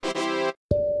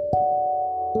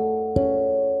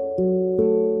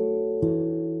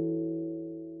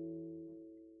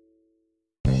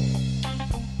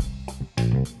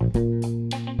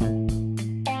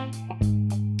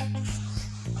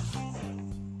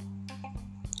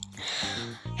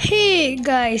Hey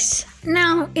guys,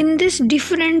 now in this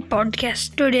different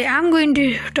podcast today I'm going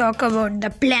to talk about the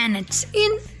planets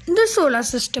in the solar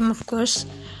system, of course.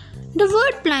 The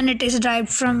word planet is derived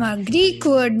from a Greek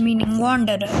word meaning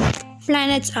wanderer.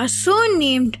 Planets are so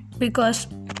named because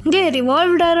they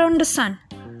revolved around the sun.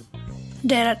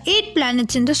 There are 8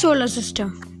 planets in the solar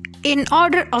system. In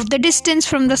order of the distance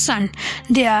from the sun,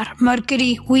 they are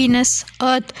Mercury, Venus,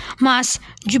 Earth, Mars,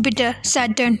 Jupiter,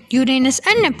 Saturn, Uranus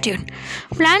and Neptune.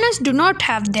 Planets do not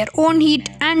have their own heat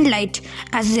and light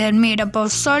as they are made up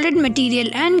of solid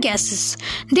material and gases.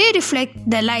 They reflect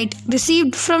the light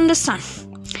received from the sun.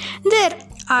 There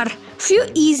are few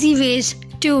easy ways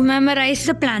to memorize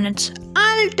the planets.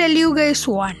 I'll tell you guys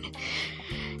one.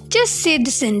 Just say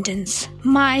the sentence,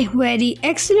 "My very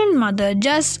excellent mother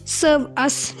just served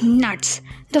us nuts."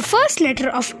 The first letter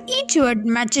of each word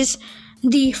matches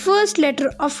the first letter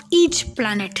of each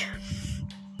planet.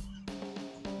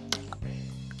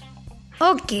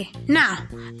 Okay, now,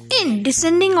 in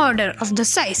descending order of the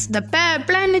size, the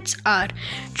planets are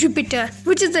Jupiter,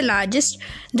 which is the largest,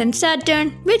 then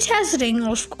Saturn, which has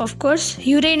rings, of course,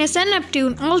 Uranus and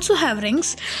Neptune also have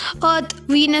rings, Earth,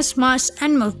 Venus, Mars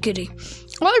and Mercury.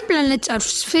 All planets are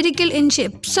spherical in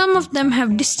shape. Some of them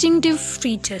have distinctive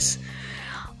features.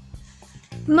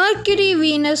 Mercury,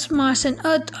 Venus, Mars and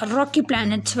Earth are rocky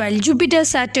planets, while Jupiter,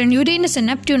 Saturn, Uranus and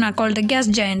Neptune are called the gas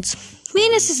giants.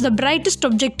 Venus is the brightest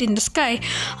object in the sky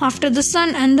after the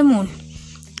sun and the moon.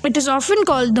 It is often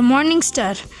called the morning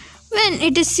star when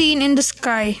it is seen in the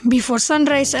sky before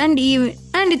sunrise and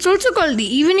it's also called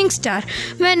the evening star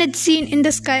when it's seen in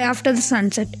the sky after the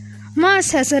sunset.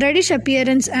 Mars has a reddish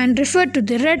appearance and referred to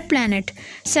the red planet.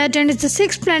 Saturn is the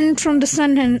 6th planet from the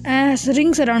sun and has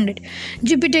rings around it.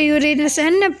 Jupiter, Uranus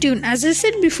and Neptune, as I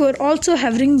said before, also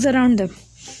have rings around them.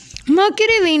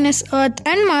 Mercury, Venus, Earth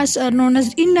and Mars are known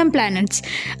as inner planets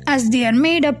as they are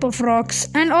made up of rocks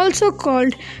and also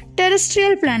called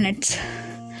terrestrial planets.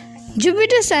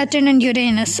 Jupiter, Saturn and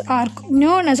Uranus are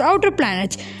known as outer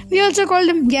planets. We also call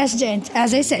them gas giants,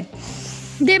 as I said.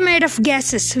 They are made of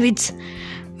gases with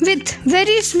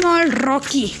very small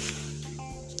rocky.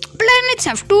 Planets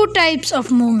have 2 types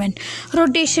of movement,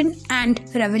 rotation and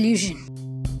revolution.